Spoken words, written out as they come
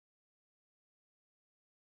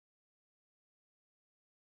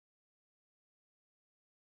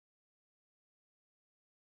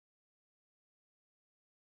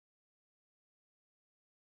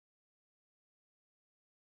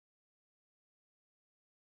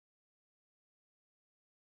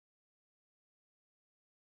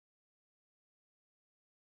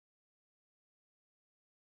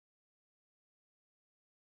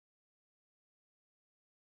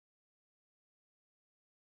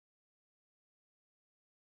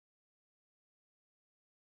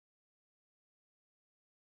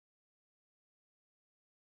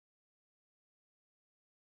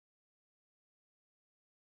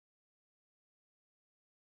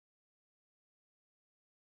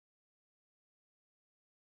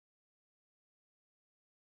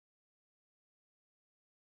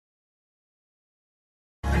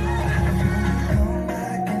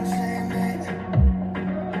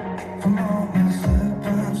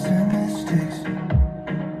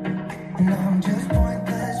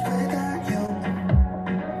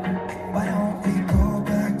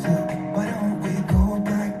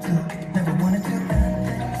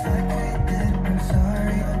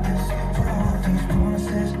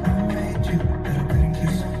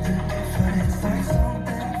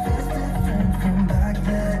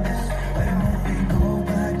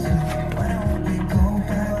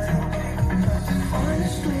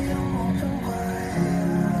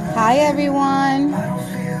Hi everyone.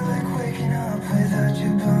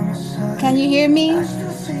 Can you hear me?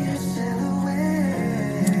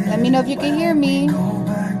 Let me know if you can hear me.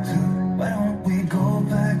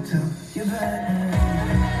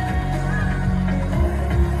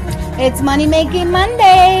 It's Money Making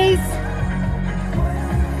Mondays.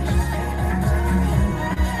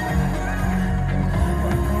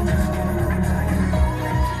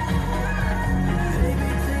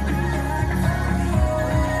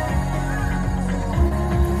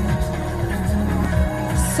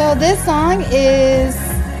 So this song is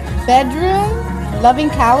Bedroom Loving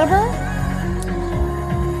Caliber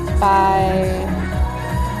by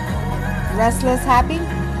Restless Happy.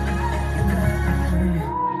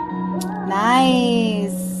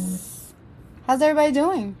 Nice. How's everybody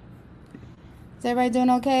doing? Is everybody doing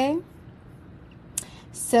okay?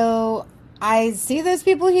 So I see there's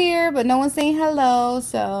people here, but no one's saying hello.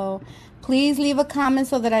 So please leave a comment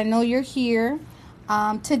so that I know you're here.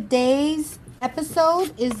 Today's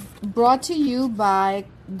episode is brought to you by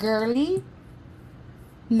Girly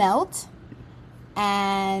Melt.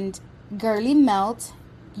 And Girly Melt,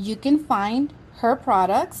 you can find her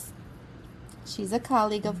products. She's a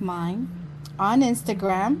colleague of mine on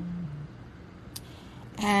Instagram.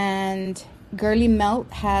 And Girly Melt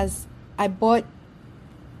I bought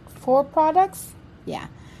 4 products. Yeah.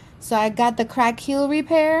 So I got the crack heel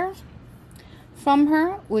repair from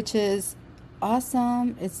her, which is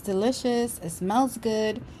awesome. It's delicious. It smells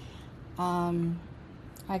good.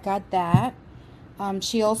 I got that.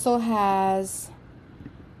 She also has,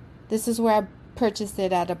 this is where I purchased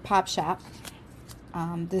it at a pop shop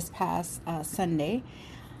this past Sunday.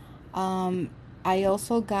 I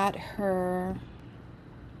also got her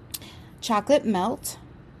chocolate melt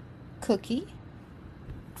cookie.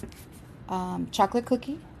 Chocolate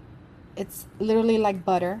cookie. It's literally like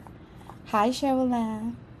butter. Hi,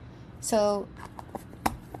 Cheryl. So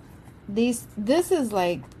this is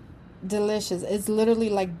like delicious. It's literally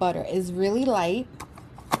like butter. It's really light,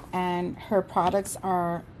 and her products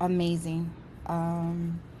are amazing.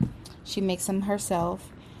 She makes them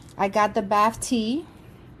herself. I got the bath tea.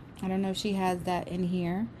 I don't know if she has that in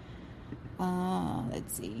here.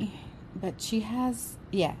 Let's see. But she has,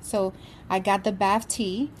 yeah. So I got the bath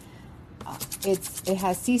tea. It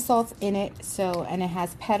has sea salts in it, and it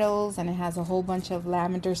has petals, and it has a whole bunch of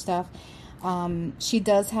lavender stuff. She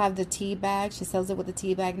does have the tea bag. She sells it with the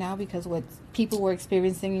tea bag now, because what people were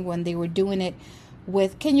experiencing when they were doing it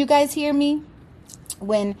with, can you guys hear me?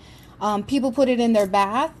 When people put it in their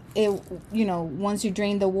bath, once you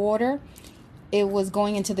drain the water, it was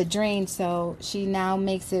going into the drain. So she now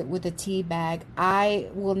makes it with a tea bag. I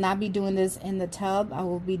will not be doing this in the tub. I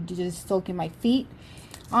will be just soaking my feet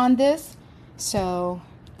on this. So,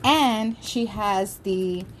 and she has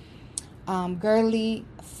the Girly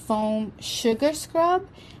foam sugar scrub,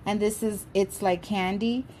 and it's like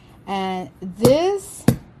candy, and this,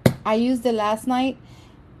 I used it last night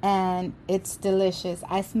and it's delicious.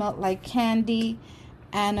 I smelled like candy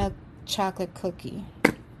and a chocolate cookie.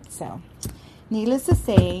 So needless to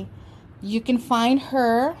say, you can find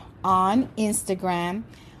her on Instagram.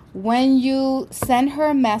 When you send her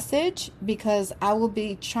a message, because I will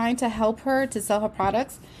be trying to help her to sell her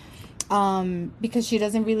products, because she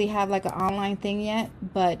doesn't really have like an online thing yet,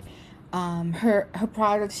 but her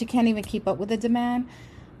products, she can't even keep up with the demand.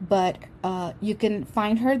 But you can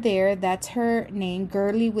find her there. That's her name,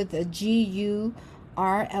 Girly, with a GURLEY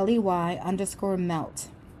 _melt.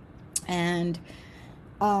 And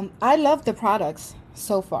I love the products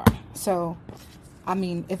so far. So I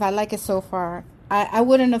mean, if I like it so far, I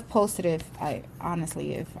wouldn't have posted it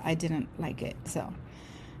if I didn't like it. So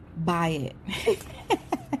buy it.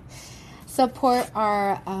 Support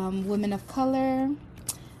our women of color.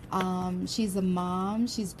 She's a mom.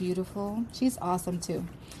 She's beautiful. She's awesome too.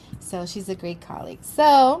 So she's a great colleague.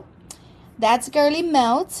 So that's Girly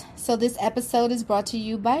Melt. So this episode is brought to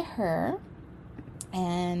you by her.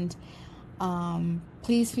 And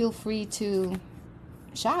please feel free to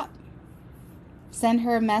shop. Send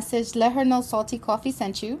her a message. Let her know Salty Coffee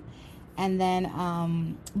sent you. And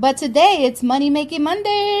then, but today it's Money Making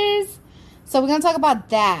Mondays. So we're going to talk about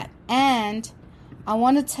that. And I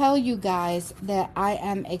want to tell you guys that I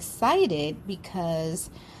am excited because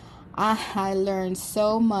I learned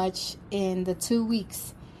so much in the 2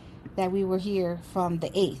 weeks that we were here from the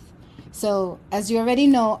 8th. So as you already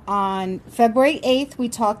know, on February 8th, we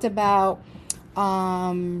talked about,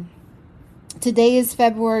 today is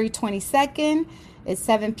February 22nd. It's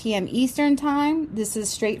 7 p.m. Eastern time. This is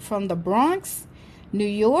straight from the Bronx, New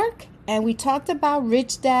York. And we talked about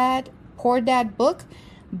Rich Dad, Poor Dad book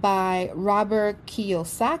by Robert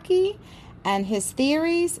Kiyosaki. and his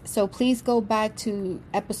theories. So please go back to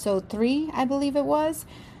episode 3, I believe it was,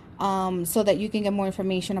 so that you can get more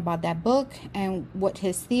information about that book and what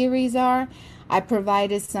his theories are. I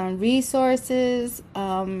provided some resources,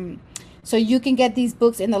 so you can get these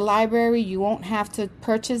books in the library. You won't have to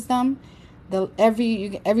purchase them.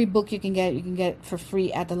 Every book you can get for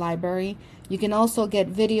free at the library. You can also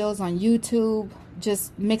get videos on YouTube.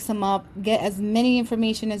 Just mix them up. Get as many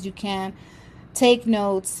information as you can. Take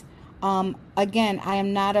notes. Again, I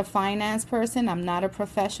am not a finance person. I'm not a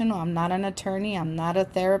professional. I'm not an attorney. I'm not a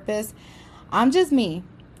therapist. I'm just me.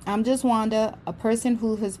 I'm just Wanda, a person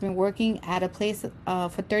who has been working at a place for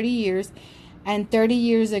 30 years. And 30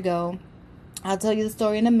 years ago, I'll tell you the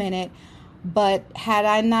story in a minute, but had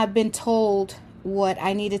I not been told what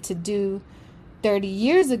I needed to do 30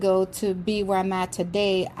 years ago to be where I'm at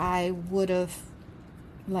today, I would have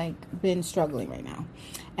been struggling right now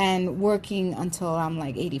and working until I'm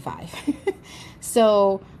 85.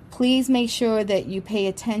 So please make sure that you pay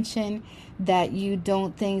attention, that you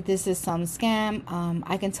don't think this is some scam.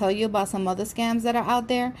 I can tell you about some other scams that are out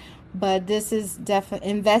there, but this is definitely,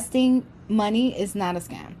 investing money is not a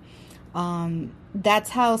scam. That's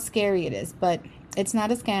how scary it is, but it's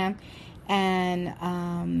not a scam.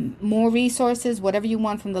 And more resources, whatever you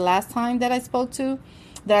want from the last time that I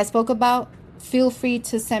spoke about, feel free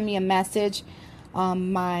to send me a message.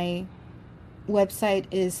 My website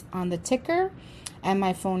is on the ticker, and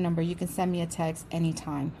my phone number. You can send me a text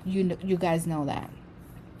anytime. You guys know that.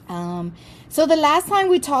 So the last time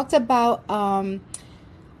we talked about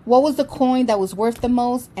what was the coin that was worth the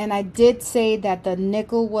most, and I did say that the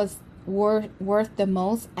nickel was worth the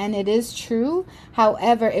most, and it is true.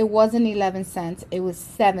 However, it wasn't 11 cents, it was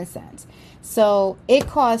 7 cents. So it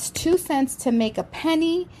cost 2 cents to make a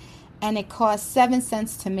penny, and it cost 7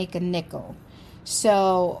 cents to make a nickel.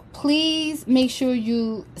 So please make sure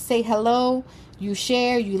you say hello, you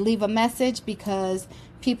share, you leave a message, because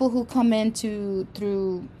people who come in through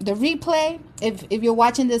the replay, if you're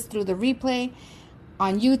watching this through the replay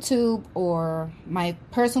on YouTube or my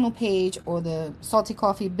personal page or the Salty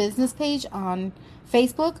Coffee business page on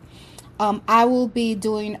Facebook, I will be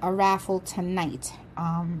doing a raffle tonight.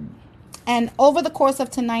 And over the course of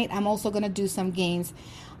tonight, I'm also going to do some games,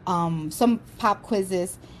 some pop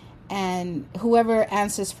quizzes, and whoever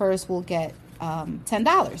answers first will get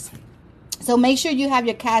 $10. So make sure you have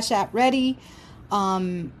your Cash App ready,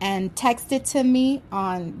 and text it to me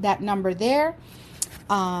on that number there,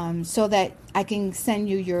 so that I can send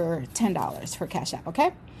you your $10 for Cash App.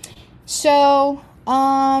 Okay. So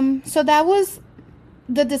that was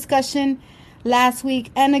the discussion last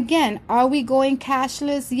week. And again, are we going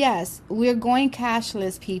cashless? Yes, we're going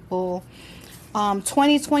cashless, people.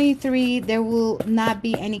 2023, there will not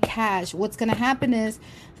be any cash. What's going to happen is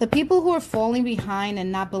the people who are falling behind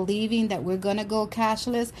and not believing that we're going to go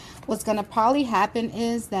cashless, what's going to probably happen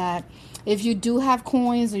is that if you do have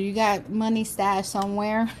coins or you got money stashed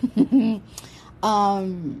somewhere, you're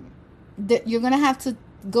going to have to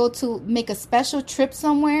go to make a special trip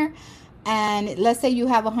somewhere. And let's say you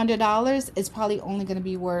have $100, it's probably only going to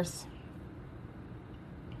be worth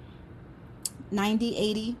 90,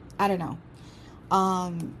 80. I don't know.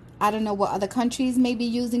 I don't know what other countries may be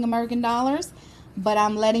using American dollars, but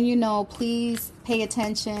I'm letting you know, please pay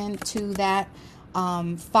attention to that.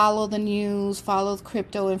 Follow the news, follow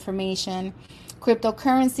crypto information.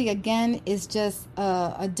 Cryptocurrency, again, is just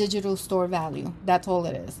a digital store value. That's all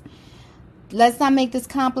it is. Let's not make this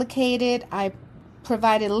complicated. I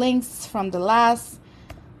provided links from the last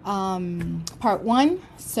part 1.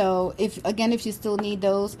 So if you still need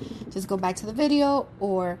those, just go back to the video,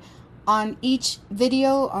 or on each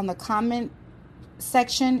video, on the comment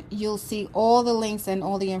section, you'll see all the links and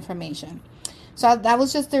all the information. So that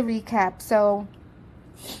was just a recap. So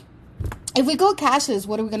if we go cashless,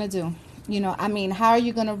 what are we going to do? How are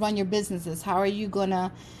you going to run your businesses? How are you going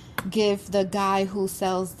to give the guy who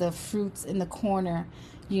sells the fruits in the corner,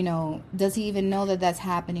 does he even know that that's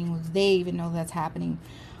happening? Will they even know that's happening?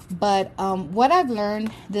 But what I've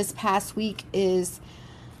learned this past week is,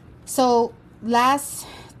 so last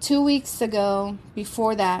 2 weeks ago,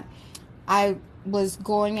 before that, I was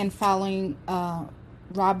going and following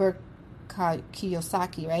Robert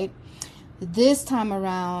Kiyosaki, right? This time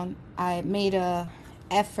around, I made a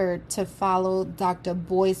effort to follow Dr.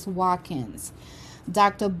 Boyce Watkins.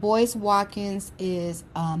 Dr. Boyce Watkins is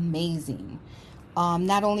amazing.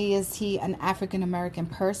 Not only is he an African American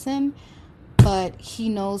person, but he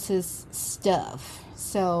knows his stuff.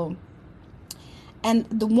 So,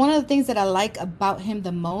 and one of the things that I like about him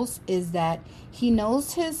the most is that he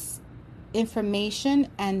knows his information,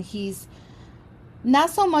 and he's not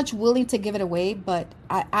so much willing to give it away, but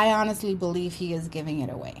I honestly believe he is giving it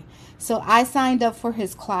away. So I signed up for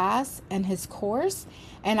his class and his course,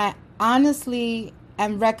 and I honestly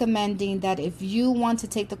am recommending that if you want to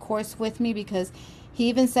take the course with me, because he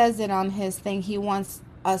even says it on his thing, he wants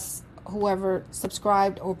us, whoever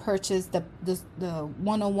subscribed or purchased the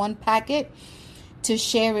 101 packet, to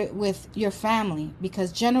share it with your family,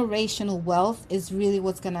 because generational wealth is really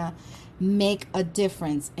what's going to make a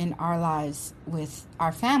difference in our lives with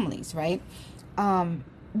our families, right?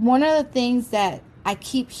 One of the things that I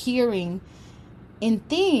keep hearing in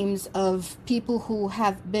themes of people who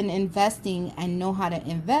have been investing and know how to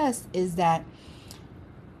invest is that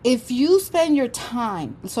if you spend your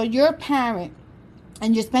time, so you're a parent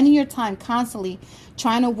and you're spending your time constantly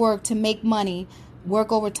trying to work to make money,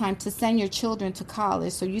 work overtime to send your children to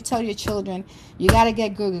college. So you tell your children, you got to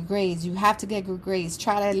get good grades. You have to get good grades.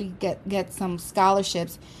 Try to get some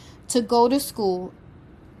scholarships to go to school.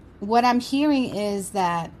 What I'm hearing is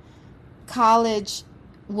that college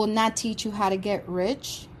will not teach you how to get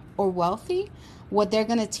rich or wealthy. What they're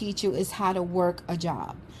going to teach you is how to work a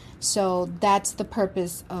job. So that's the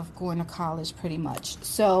purpose of going to college pretty much.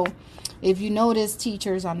 So if you notice,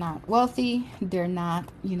 teachers are not wealthy. They're not,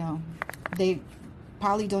 they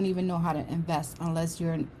probably don't even know how to invest unless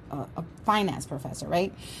you're a finance professor,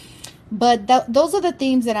 right? But those are the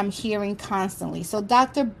themes that I'm hearing constantly. So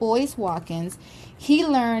Dr. Boyce Watkins, he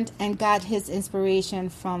learned and got his inspiration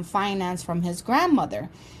from finance from his grandmother.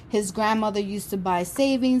 His grandmother used to buy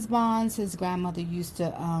savings bonds. His grandmother used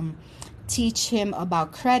to teach him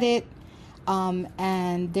about credit.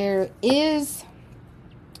 And there is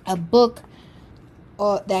a book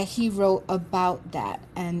that he wrote about that.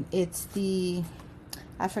 And it's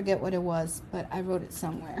I forget what it was, but I wrote it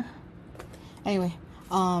somewhere. Anyway,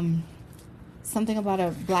 something about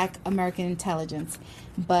a Black American intelligence.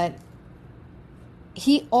 But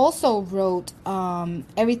he also wrote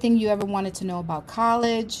Everything You Ever Wanted to Know About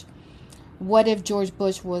College, What If George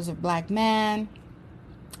Bush Was a Black Man,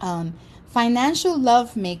 Financial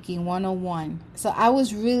Lovemaking 101. So I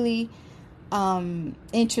was really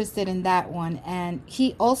interested in that one. And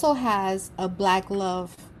he also has a Black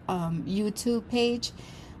Love YouTube page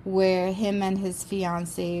where him and his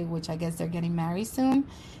fiance, which I guess they're getting married soon.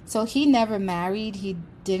 So he never married. He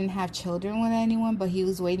didn't have children with anyone, but he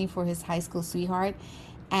was waiting for his high school sweetheart.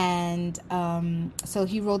 And so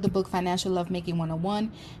he wrote the book Financial Lovemaking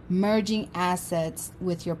 101, Merging Assets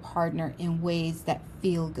with Your Partner in Ways That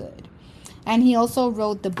Feel Good. And he also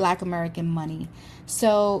wrote The Black American Money.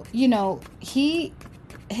 So,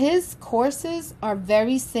 his courses are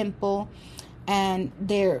very simple and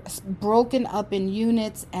they're broken up in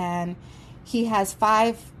units, and he has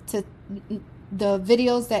the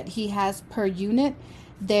videos that he has per unit,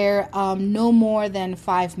 they're no more than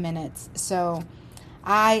 5 minutes. So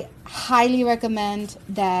I highly recommend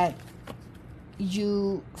that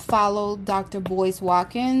you follow Dr. Boyce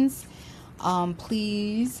Watkins,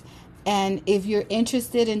 please. And if you're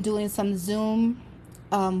interested in doing some Zoom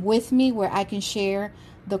with me where I can share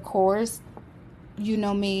the course, you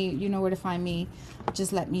know me, you know where to find me.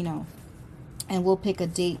 Just let me know and we'll pick a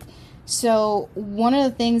date. So one of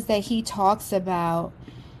the things that he talks about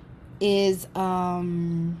is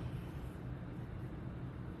so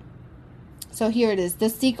here it is, The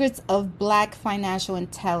Secrets of Black Financial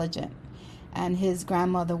Intelligence, and his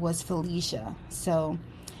grandmother was Felicia. So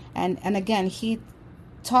and again, he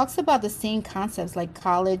talks about the same concepts, like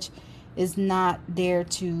college is not there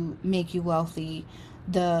to make you wealthy.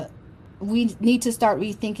 We need to start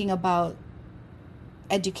rethinking about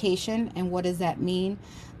education and what does that mean.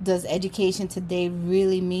 Does education today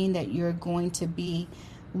really mean that you're going to be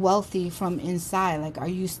wealthy from inside? Like, are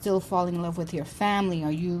you still falling in love with your family?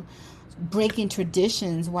 Are you breaking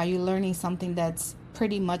traditions while you're learning something that's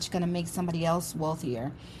pretty much going to make somebody else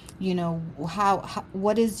wealthier?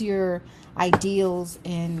 What is your ideals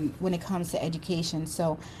when it comes to education?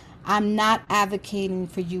 So I'm not advocating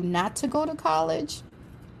for you not to go to college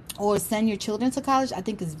or send your children to college. I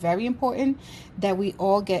think it's very important that we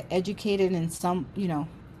all get educated in some,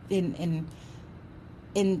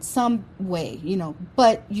 in some way,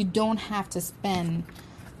 but you don't have to spend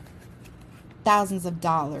thousands of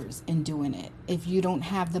dollars in doing it. If you don't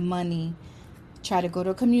have the money, try to go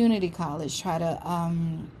to a community college, try to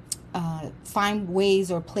find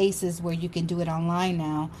ways or places where you can do it online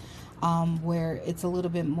now, where it's a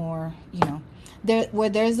little bit more, where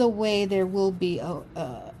there's a way, there will be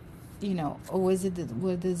or is it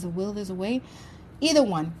where there's a will, there's a way? Either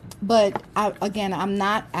one. But I'm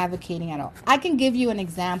not advocating at all. I can give you an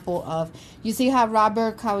example of, you see how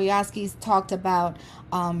Robert Kiyosaki talked about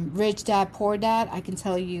Rich Dad, Poor Dad? I can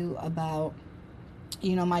tell you about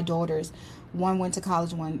My daughters, one went to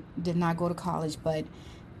college, one did not go to college, but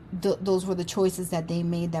those were the choices that they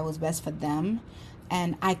made that was best for them.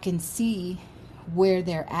 And I can see where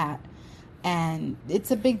they're at. And it's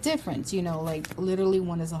a big difference, like literally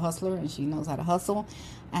one is a hustler and she knows how to hustle.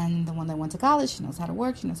 And the one that went to college, she knows how to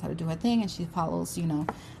work, she knows how to do her thing, and she follows,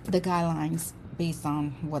 the guidelines based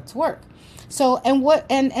on what's work. So,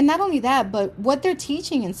 and not only that, but what they're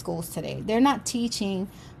teaching in schools today, they're not teaching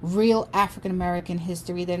real African American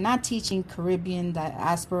history. They're not teaching Caribbean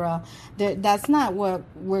diaspora. That's not what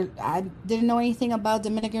I didn't know anything about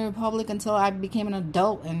Dominican Republic until I became an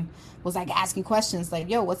adult and was like asking questions like,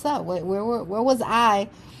 yo, what's up? Where was I?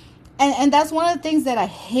 And that's one of the things that I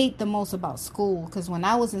hate the most about school, because when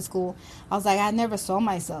I was in school, I was like, I never saw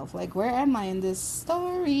myself. Like, where am I in this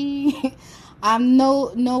story? I'm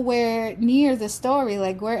nowhere near the story.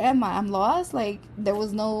 Like, where am I? I'm lost. Like, there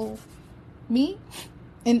was no me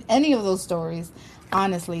in any of those stories,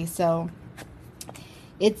 honestly. So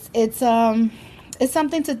it's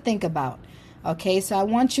something to think about. Okay, so I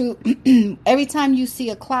want you, every time you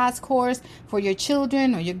see a class course for your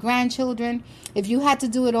children or your grandchildren, if I had to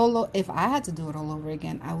do it all over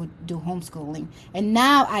again, I would do homeschooling. And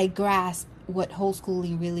now I grasp what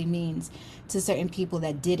homeschooling really means to certain people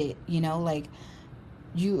that did it. Like,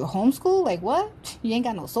 you homeschool? Like, what? You ain't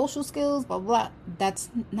got no social skills, blah, blah.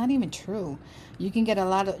 That's not even true. You can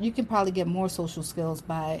probably get more social skills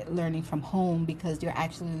by learning from home, because you're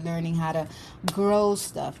actually learning how to grow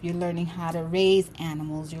stuff. You're learning how to raise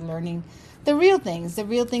animals. You're learning the real things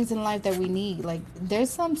in life that we need. Like, there's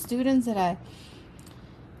some students that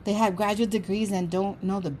they have graduate degrees and don't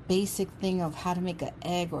know the basic thing of how to make an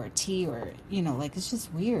egg or a tea, or, like, it's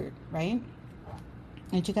just weird, right?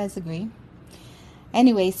 Don't you guys agree?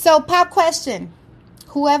 Anyway, so pop question.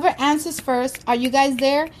 Whoever answers first, are you guys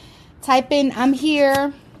there? Type in, I'm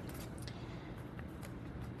here.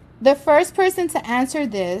 The first person to answer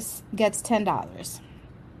this gets $10.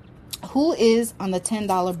 Who is on the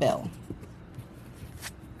 $10 bill?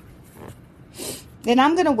 Then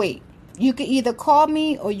I'm going to wait. You could either call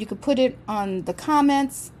me or you could put it on the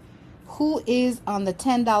comments. Who is on the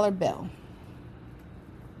 $10 bill?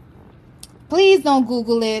 Please don't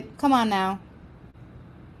Google it. Come on now.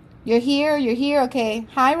 You're here? Okay.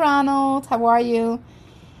 Hi, Ronald. How are you?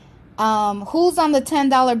 Who's on the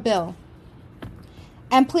 $10 bill?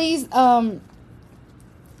 And please, Andrew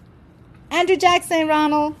Jackson,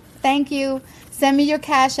 Ronald, thank you. Send me your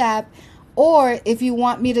Cash App. Or if you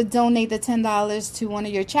want me to donate the $10 to one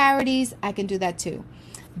of your charities, I can do that too.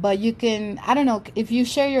 But you can, I don't know, if you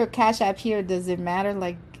share your Cash App here, does it matter?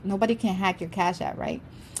 Like, nobody can hack your Cash App, right?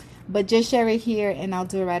 But just share it here and I'll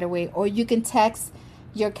do it right away. Or you can text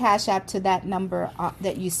your Cash App to that number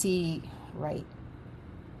that you see right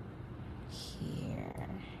here.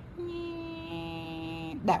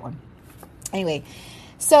 That one. Anyway,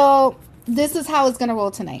 so this is how it's going to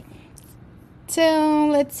roll tonight. So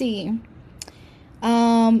let's see.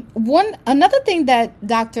 Another thing that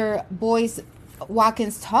Dr. Boyce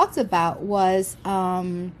Watkins talked about was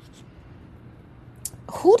who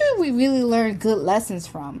do we really learn good lessons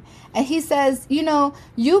from? And he says,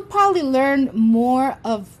 you probably learn more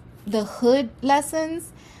of the hood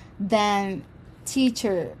lessons than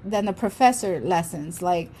the professor lessons.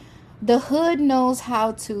 Like, the hood knows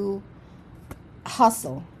how to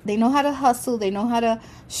hustle. They know how to hustle. They know how to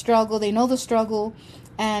struggle. They know the struggle.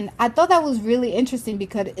 And I thought that was really interesting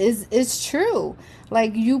because it's true.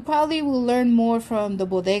 Like, you probably will learn more from the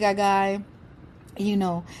bodega guy,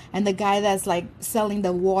 and the guy that's like selling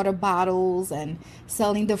the water bottles and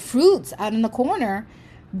selling the fruits out in the corner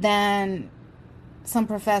than some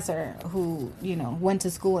professor who, went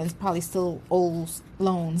to school and probably still owes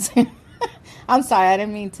loans. I'm sorry, I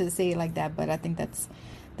didn't mean to say it like that, but I think that's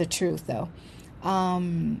the truth though.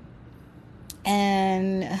 And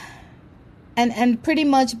pretty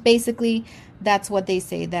much basically that's what they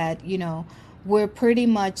say, that, we're pretty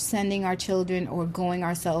much sending our children or going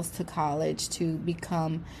ourselves to college to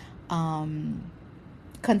become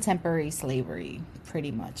contemporary slavery,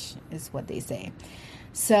 pretty much is what they say.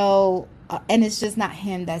 So, and it's just not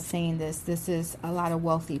him that's saying this. This is a lot of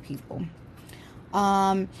wealthy people.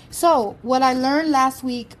 So what I learned last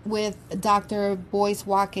week with Dr. Boyce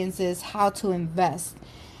Watkins is how to invest.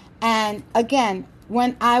 And again,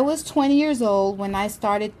 when I was 20 years old, when I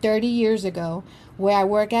started 30 years ago, where I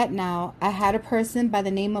work at now, I had a person by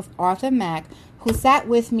the name of Arthur Mack who sat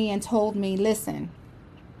with me and told me, listen,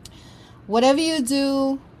 whatever you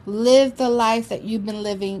do, live the life that you've been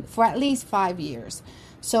living for at least 5 years.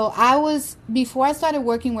 So before I started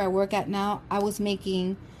working where I work at now, I was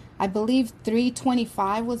making, I believe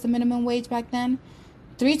 $3.25 was the minimum wage back then.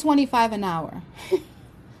 $3.25 an hour.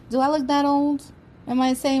 Do I look that old? Am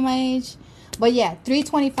I saying my age? But yeah,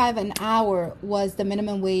 $3.25 an hour was the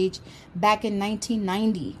minimum wage back in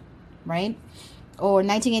 1990, right? Or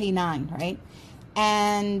 1989, right?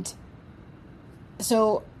 And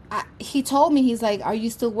so he told me, he's like, are you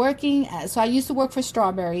still working? So I used to work for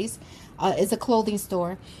Strawberries. It's a clothing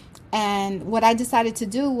store. And what I decided to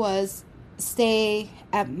do was stay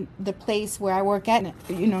at the place where I work at,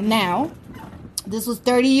 now. This was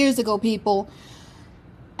 30 years ago, people.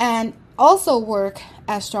 And also work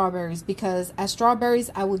at Strawberries, because at Strawberries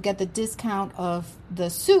I would get the discount of the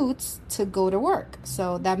suits to go to work.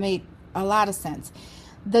 So that made a lot of sense.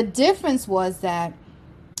 The difference was that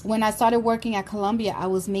when I started working at Columbia, I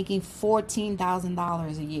was making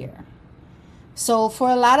 $14,000 a year. So for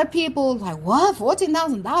a lot of people, like, what?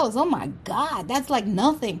 $14,000? Oh my God, that's like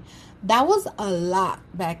nothing. That was a lot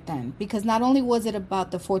back then, because not only was it about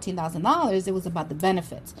the $14,000, it was about the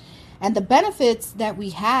benefits. And the benefits that we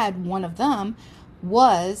had, one of them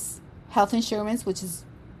was health insurance, which is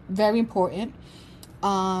very important.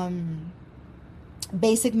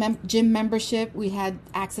 Basic gym membership. We had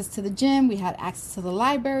access to the gym. We had access to the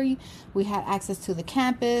library. We had access to the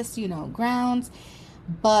campus, grounds.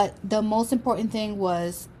 But the most important thing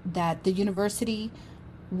was that the university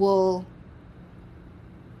will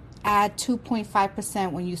add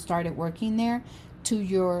 2.5% when you started working there to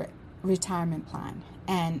your retirement plan.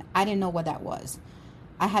 And I didn't know what that was.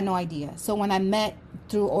 I had no idea. So when I met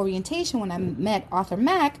through orientation, when I met Arthur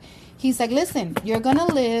Mack, he's like, listen, you're going to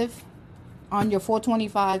live on your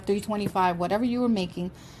 425, 325, whatever you were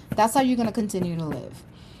making. That's how you're going to continue to live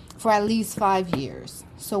for at least 5 years.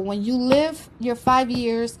 So when you live your 5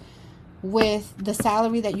 years with the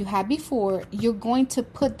salary that you had before, you're going to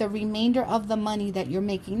put the remainder of the money that you're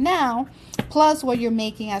making now, plus what you're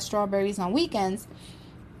making at Strawberries on weekends,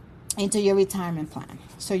 into your retirement plan.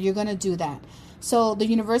 So you're going to do that. So the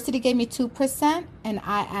university gave me 2%, and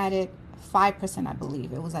I added 5%, I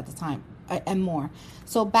believe it was at the time, and more.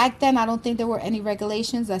 So back then, I don't think there were any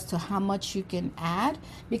regulations as to how much you can add,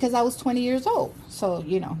 because I was 20 years old. So,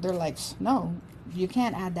 they're like, no, you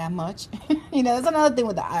can't add that much. That's another thing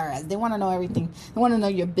with the IRS. They want to know everything. They want to know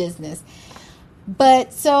your business.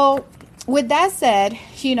 But so with that said,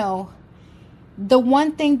 the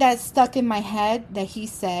one thing that stuck in my head that he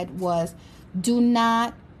said was, do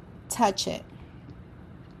not touch it.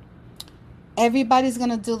 Everybody's going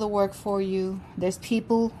to do the work for you. There's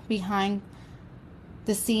people behind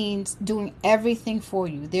the scenes doing everything for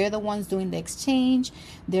you. They're the ones doing the exchange.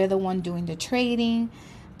 They're the one doing the trading.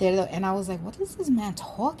 And I was like, what is this man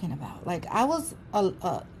talking about? Like, I was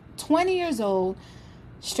 20 years old,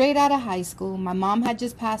 straight out of high school. My mom had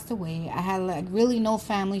just passed away. I had like really no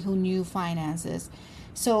family who knew finances.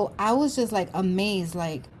 So I was just like amazed,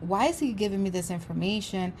 like, why is he giving me this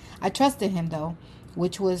information? I trusted him though,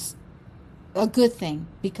 which was a good thing,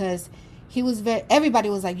 because everybody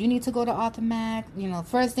was like, you need to go to Arthur Mack.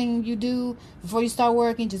 First thing you do before you start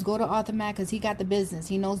working, just go to Arthur Mack, because he got the business.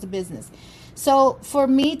 He knows the business. So for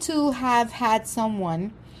me to have had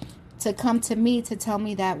someone to come to me to tell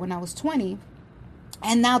me that when I was 20,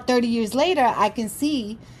 and now 30 years later, I can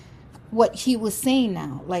see what he was saying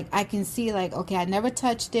now. Like, I can see, like, okay, I never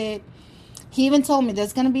touched it. He even told me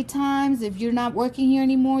there's going to be times if you're not working here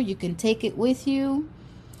anymore, you can take it with you.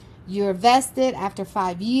 You're vested after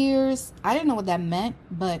 5 years. I didn't know what that meant,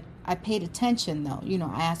 but I paid attention though.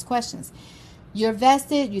 I asked questions. You're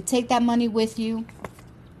vested. You take that money with you,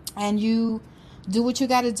 and you do what you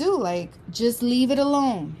got to do. Like, just leave it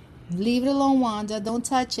alone. Leave it alone, Wanda. Don't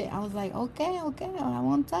touch it. I was like, okay, I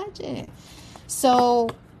won't touch it. So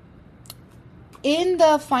in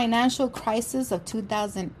the financial crisis of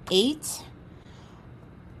 2008,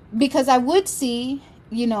 because I would see,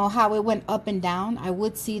 how it went up and down. I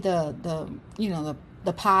would see the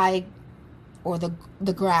pie or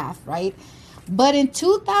the graph, right? But in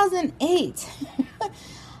 2008,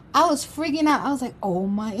 I was freaking out. I was like, oh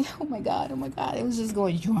my God. It was just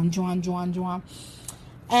going, juan.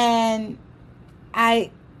 And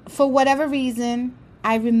for whatever reason,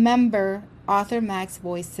 I remember Arthur Mack's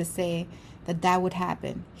voice to say that would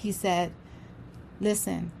happen. He said,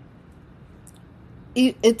 listen,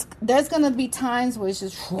 there's going to be times where it's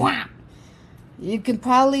just, you can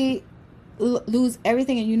probably lose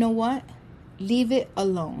everything. And you know what? Leave it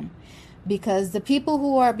alone. Because the people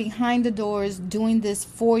who are behind the doors doing this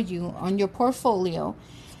for you on your portfolio,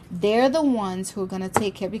 they're the ones who are going to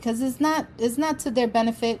take care, because it's not to their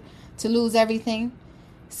benefit to lose everything.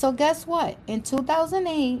 So guess what? In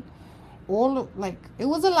 2008, it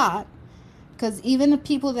was a lot, because even the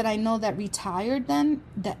people that I know that retired then,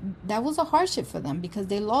 that was a hardship for them, because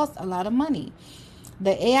they lost a lot of money.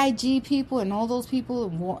 the AIG people and all those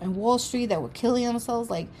people in Wall Street that were killing themselves,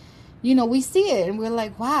 like, you know, we see it and we're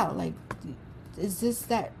like, wow, like, is this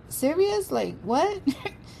that serious? Like, what?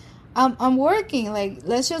 I'm working. Like,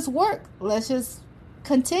 let's just work. Let's just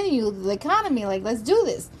continue the economy. Like, let's do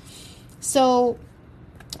this. So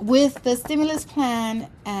with the stimulus plan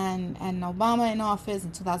and Obama in office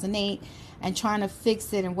in 2008 and trying to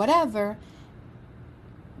fix it and whatever,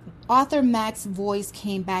 Arthur Mack's voice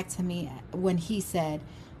came back to me when he said,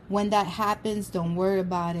 when that happens, don't worry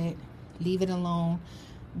about it. Leave it alone.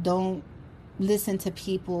 Don't listen to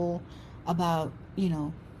people about, you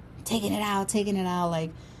know, taking it out.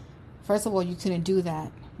 Like, first of all, you couldn't do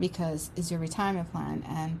that because it's your retirement plan,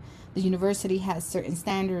 and the university has certain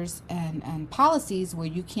standards and policies where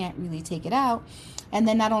you can't really take it out. And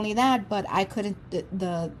then not only that, but I couldn't,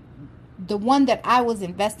 the one that I was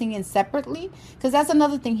investing in separately, because that's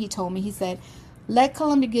another thing he told me. He said, let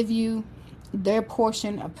Columbia give you their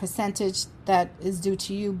portion, a percentage that is due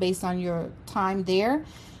to you based on your time there,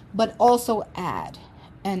 but also add.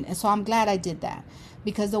 And so I'm glad I did that,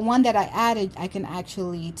 because the one that I added, I can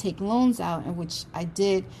actually take loans out, and which I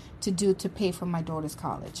did to pay for my daughter's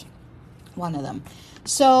college, one of them.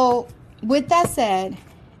 So with that said,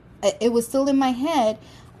 it was still in my head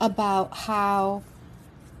about how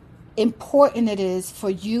important it is for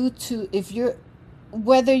you to, if you're,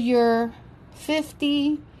 whether you're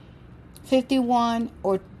 50, 51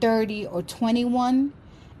 or 30 or 21,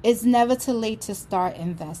 it's never too late to start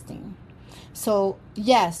investing. So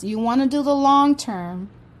yes, you want to do the long term,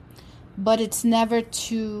 but it's never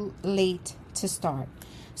too late to start.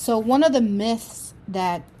 So one of the myths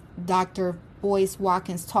that Dr. Boyce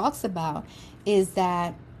Watkins talks about is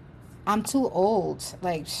that I'm too old.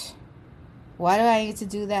 Like, why do I need to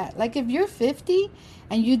do that? Like, if you're 50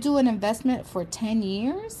 and you do an investment for 10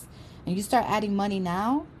 years and you start adding money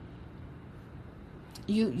now,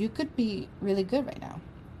 you could be really good right now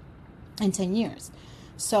in 10 years.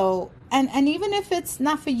 So, and even if it's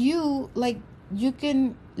not for you, like, you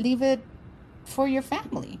can leave it for your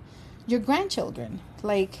family, your grandchildren,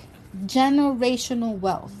 like generational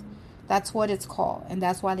wealth. That's what it's called. And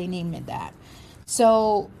that's why they named it that.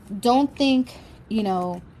 So don't think, you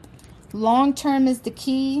know, long term is the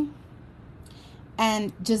key,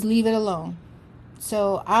 and just leave it alone.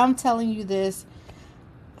 So I'm telling you this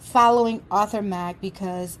following Arthur Mack,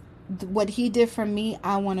 because what he did for me,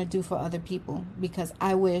 I want to do for other people, because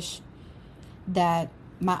I wish that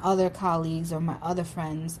my other colleagues or my other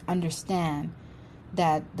friends understand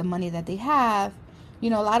that the money that they have, you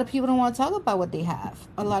know, a lot of people don't want to talk about what they have.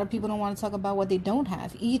 A lot of people don't want to talk about what they don't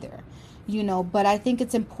have either, you know, but I think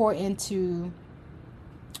it's important to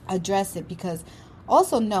address it, because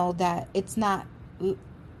also know that it's not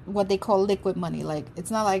what they call liquid money. Like, it's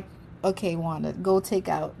not like, okay, Wanda, go take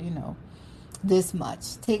out, you know, this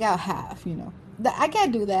much, take out half, you know, I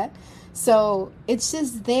can't do that. So it's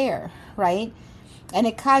just there, right? And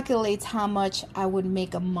it calculates how much I would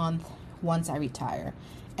make a month once I retire.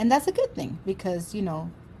 And that's a good thing, because, you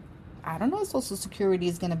know, I don't know if Social Security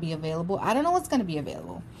is going to be available. I don't know what's going to be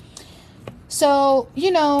available. So,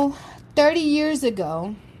 you know, 30 years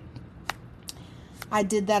ago, I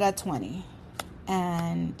did that at 20.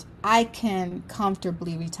 And I can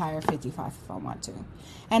comfortably retire 55 if I want to.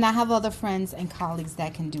 And I have other friends and colleagues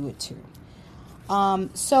that can do it too.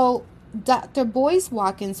 So Dr. Boyce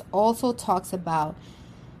Watkins also talks about,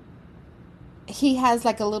 he has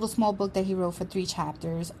like a little small book that he wrote for 3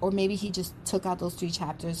 chapters, or maybe he just took out those 3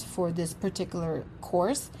 chapters for this particular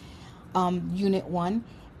course, Unit 1.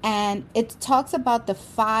 And it talks about the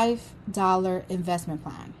 $5 investment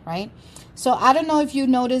plan, right? So I don't know if you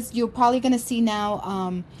noticed, you're probably going to see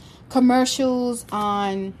now commercials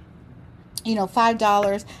on, you know,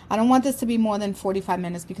 $5. I don't want this to be more than 45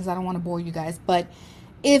 minutes because I don't want to bore you guys. But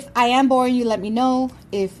if I am boring you, let me know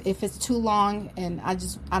if it's too long, and I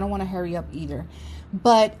don't want to hurry up either.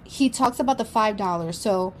 But he talks about the $5.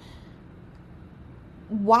 So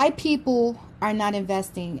why people are not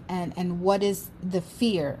investing, and what is the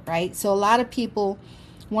fear, right? So a lot of people,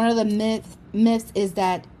 one of the myths is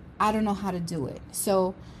that I don't know how to do it.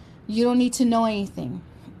 So you don't need to know anything.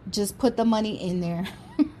 Just put the money in there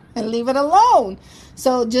and leave it alone.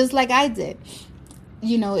 So just like I did,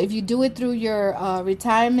 you know, if you do it through your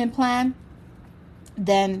retirement plan,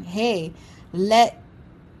 then hey, let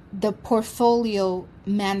the portfolio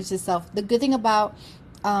manage itself. The good thing about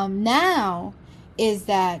now is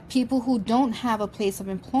that people who don't have a place of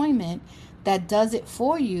employment that does it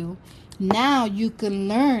for you, now you can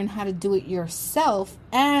learn how to do it yourself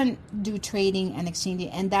and do trading and exchanging.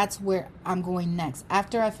 And that's where I'm going next.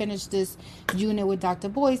 After I finish this unit with Dr.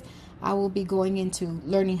 Boyce, I will be going into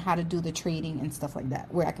learning how to do the trading and stuff like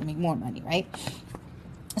that, where I can make more money, right?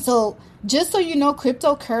 So just so you know,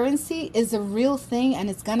 cryptocurrency is a real thing and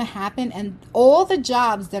it's going to happen. And all the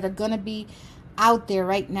jobs that are going to be out there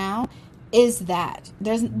right now is that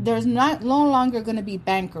there's not no longer going to be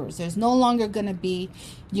bankers. There's no longer going to be,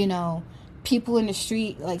 you know, people in the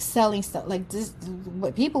street like selling stuff like this.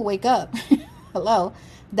 People wake up. Hello.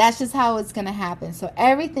 That's just how it's going to happen. So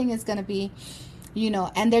everything is going to be, you know,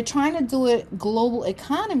 and they're trying to do it global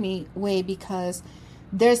economy way because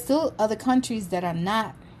there's still other countries that are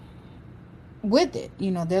not with it.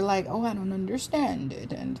 You know, they're like, oh, I don't understand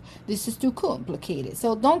it and this is too complicated.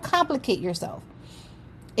 So don't complicate yourself.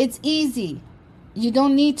 It's easy. You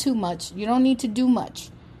don't need too much. You don't need to do much,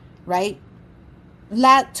 right?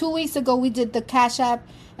 2 weeks ago, we did the Cash App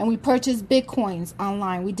and we purchased Bitcoins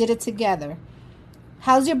online. We did it together.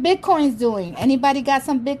 How's your Bitcoins doing? Anybody got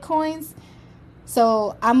some Bitcoins?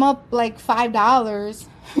 So I'm up like $5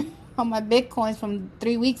 on my Bitcoins from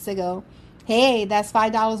 3 weeks ago. Hey, that's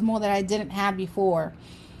 $5 more that I didn't have before.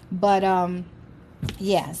 But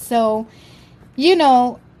yeah, so, you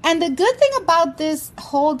know, and the good thing about this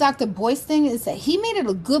whole Dr. Boyce thing is that he made it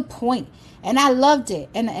a good point, and I loved it.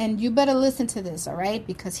 And you better listen to this, all right?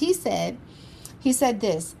 Because he said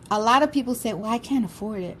this. A lot of people say, well, I can't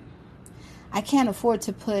afford it. I can't afford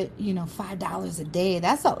to put, you know, $5 a day.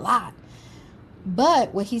 That's a lot.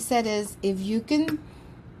 But what he said is, if you can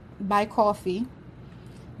buy coffee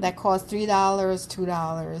that costs $3,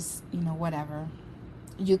 $2, you know, whatever,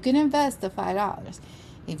 you can invest the $5.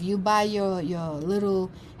 If you buy your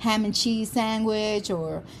little ham and cheese sandwich,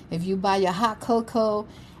 or if you buy your hot cocoa,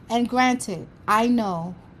 and granted, I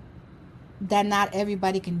know that not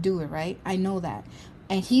everybody can do it, right? I know that.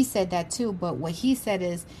 And he said that too. But what he said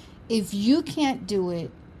is, if you can't do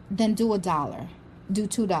it, then do $1, do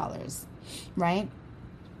 $2, right?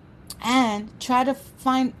 And try to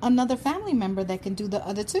find another family member that can do the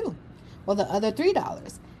other $2 or the other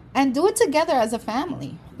 $3, and do it together as a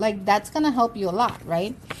family. Like, that's going to help you a lot,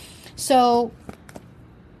 right? So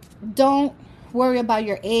don't worry about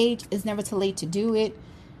your age. It's never too late to do it.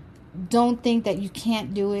 Don't think that you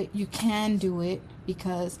can't do it. You can do it,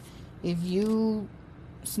 because if you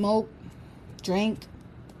smoke, drink,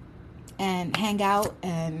 and hang out,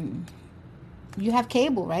 and you have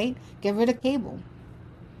cable, right? Get rid of cable.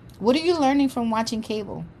 What are you learning from watching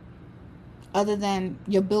cable? Other than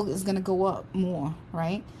your bill is going to go up more,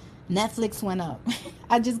 right? Netflix went up.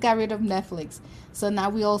 I just got rid of Netflix. So now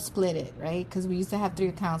we all split it, right? Because we used to have 3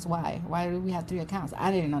 accounts. Why? Why do we have 3 accounts?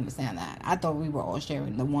 I didn't understand that. I thought we were all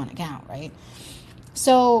sharing the one account, right?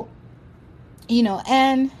 So, you know,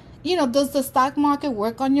 and, you know, does the stock market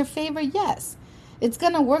work on your favor? Yes. It's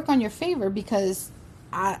going to work on your favor, because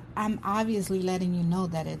I'm obviously letting you know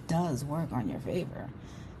that it does work on your favor.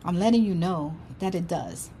 I'm letting you know that it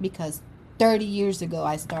does, because 30 years ago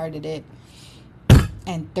I started it,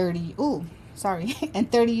 and 30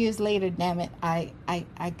 years later, damn it,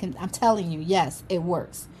 I'm telling you, yes, it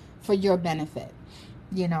works for your benefit,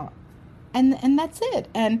 you know. And that's it.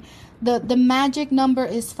 And the magic number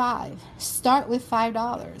is 5. Start with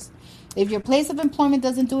 $5. If your place of employment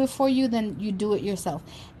doesn't do it for you, then you do it yourself.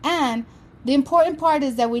 And the important part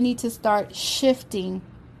is that we need to start shifting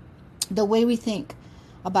the way we think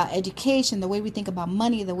about education, the way we think about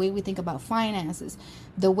money, the way we think about finances,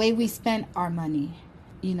 the way we spend our money.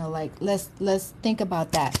 You know, like, let's think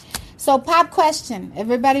about that. So, pop question.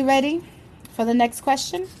 Everybody ready for the next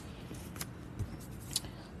question?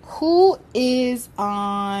 Who is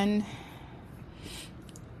on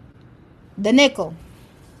the nickel?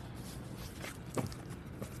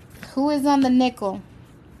 Who is on the nickel?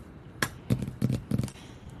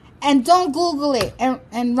 And don't Google it.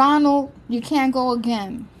 And Ronald, you can't go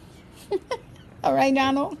again. All right,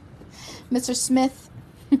 Ronald? Mr. Smith.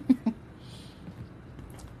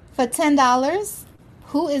 For $10,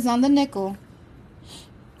 who is on the nickel?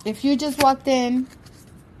 If you just walked in,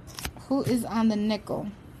 who is on the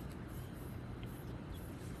nickel?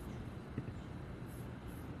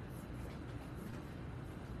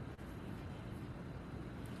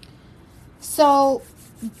 So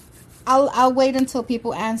I'll wait until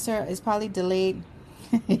people answer. It's probably delayed.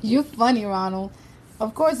 You're funny, Ronald.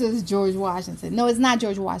 Of course it's George Washington. No, it's not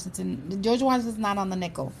George Washington. George Washington's not on the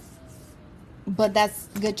nickel. But that's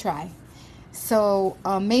a good try. So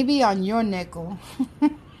maybe on your nickel.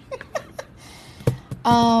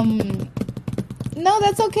 No,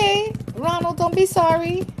 that's okay. Ronald, don't be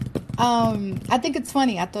sorry. I think it's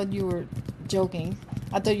funny. I thought you were joking.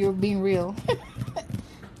 I thought you were being real.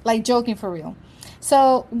 Like joking for real.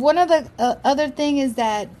 So one of the other thing is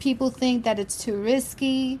that people think that it's too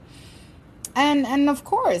risky. And of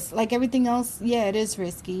course, like everything else, yeah, it is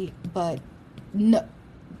risky, but no,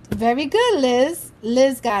 very good, Liz.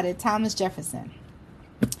 Liz got it. Thomas Jefferson.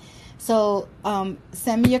 So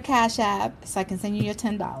send me your Cash App so I can send you your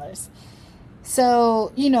 $10.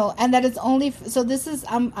 So, and that is only, so this is,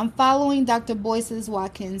 I'm following Dr. Boyce's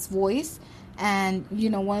Watkins voice. And,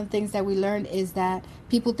 one of the things that we learned is that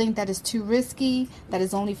people think that it's too risky, that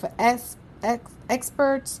it's only for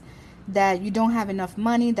experts, that you don't have enough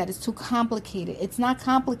money, that it's too complicated. It's not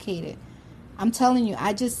complicated. I'm telling you,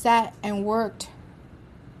 I just sat and worked.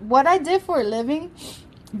 What I did for a living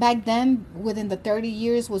back then, within the 30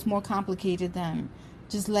 years, was more complicated than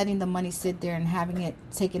just letting the money sit there and having it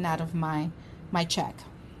taken out of my check.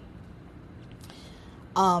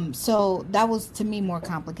 So that was, to me, more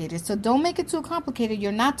complicated. So don't make it too complicated.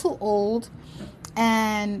 You're not too old,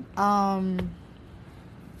 and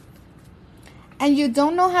you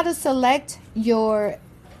don't know how to select your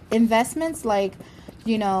investments. Like,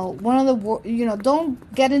 one of the,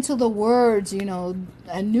 don't get into the words,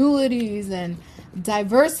 annuities and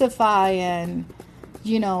diversify, and,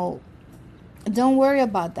 don't worry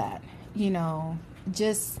about that.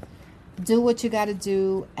 Just do what you got to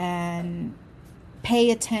do and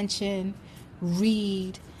pay attention,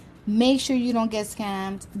 read, make sure you don't get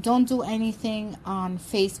scammed. Don't do anything on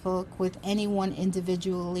Facebook with anyone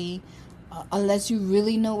individually unless you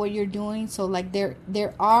really know what you're doing. So like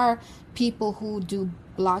there are people who do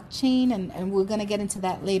blockchain, and we're going to get into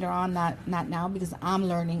that later on, not now, because I'm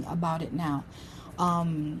learning about it now.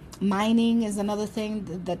 Mining is another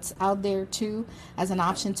thing that's out there too, as an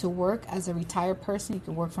option to work as a retired person. You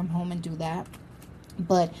can work from home and do that,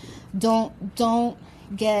 but don't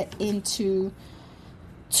get into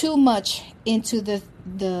too much into the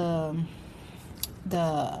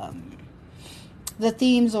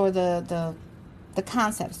themes or the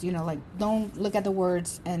concepts. Like, don't look at the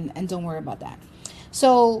words and don't worry about that.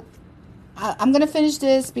 So I'm gonna finish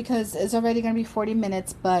this because it's already gonna be 40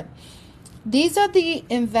 minutes, but these are the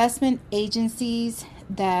investment agencies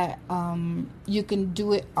that you can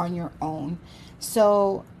do it on your own.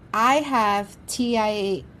 So I have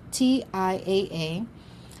TIAA,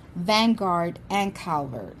 Vanguard, and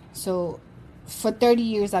Calvert. So for 30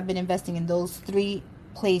 years, I've been investing in those three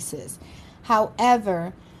places.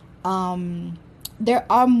 However, there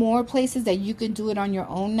are more places that you can do it on your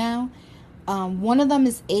own now. One of them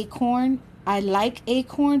is Acorn. I like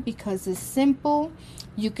Acorn because it's simple.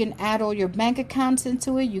 You can add all your bank accounts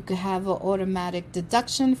into it. You could have an automatic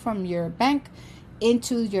deduction from your bank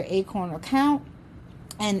into your Acorn account.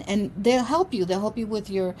 And they'll help you. They'll help you with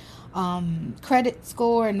your credit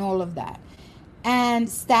score and all of that. And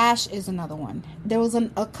Stash is another one. There was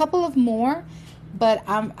a couple of more, but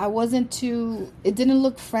I wasn't too, it didn't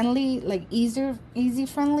look friendly, like easy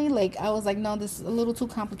friendly. Like, I was like, no, this is a little too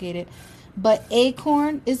complicated. But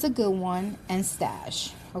Acorn is a good one, and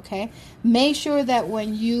Stash. Okay, make sure that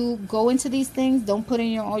when you go into these things, don't put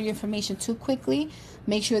in all your information too quickly.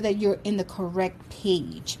 Make sure that you're in the correct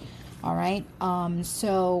page. All right.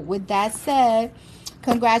 So with that said,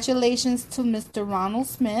 congratulations to Mr. Ronald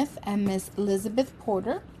Smith and Miss Elizabeth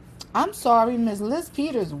Porter. I'm sorry, Miss Liz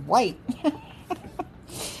Peters White.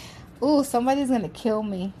 Ooh, somebody's gonna kill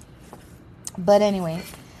me. But anyway,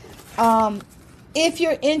 if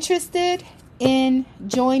you're interested in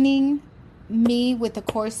joining me with the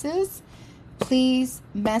courses, please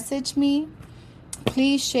message me.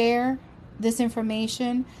 Please share this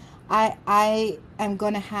information. I am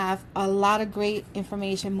going to have a lot of great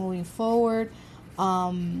information moving forward.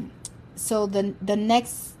 So the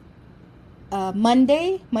next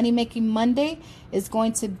Monday, Money Making Monday, is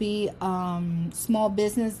going to be small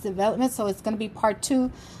business development. So it's going to be part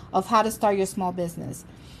 2 of how to start your small business.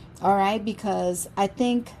 All right, because I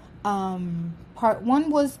think part 1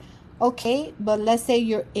 was okay, but let's say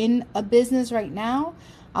you're in a business right now.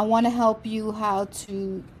 I want to help you how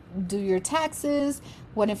to do your taxes,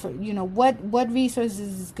 what resources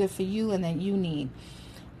is good for you and that you need.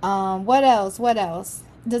 What else?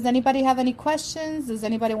 Does anybody have any questions? Does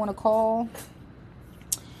anybody want to call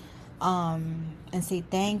and say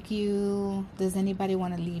thank you? Does anybody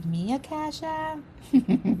want to leave me a Cash App?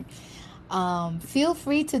 Feel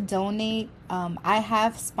free to donate. I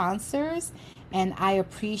have sponsors and I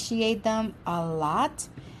appreciate them a lot.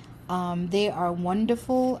 They are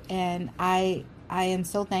wonderful, and I am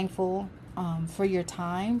so thankful for your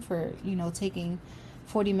time, for taking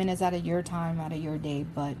 40 minutes out of your time, out of your day.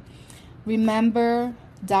 But remember,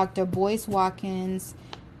 Dr. Boyce Watkins,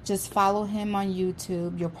 just follow him on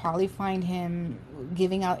YouTube. You'll probably find him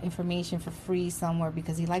giving out information for free somewhere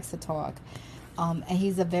because he likes to talk. And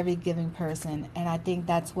he's a very giving person. And I think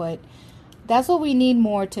that's what That's what we need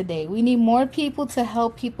more today. We need more people to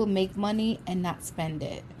help people make money and not spend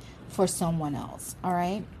it for someone else. All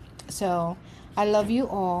right. So I love you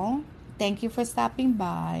all. Thank you for stopping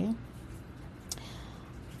by.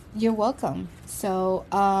 You're welcome. So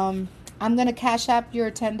I'm gonna cash app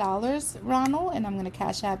your $10, Ronald, and I'm gonna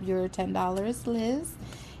cash app your $10, Liz,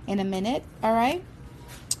 in a minute. All right.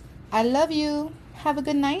 I love you. Have a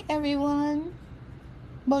good night, everyone.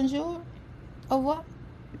 Bonjour. Au revoir.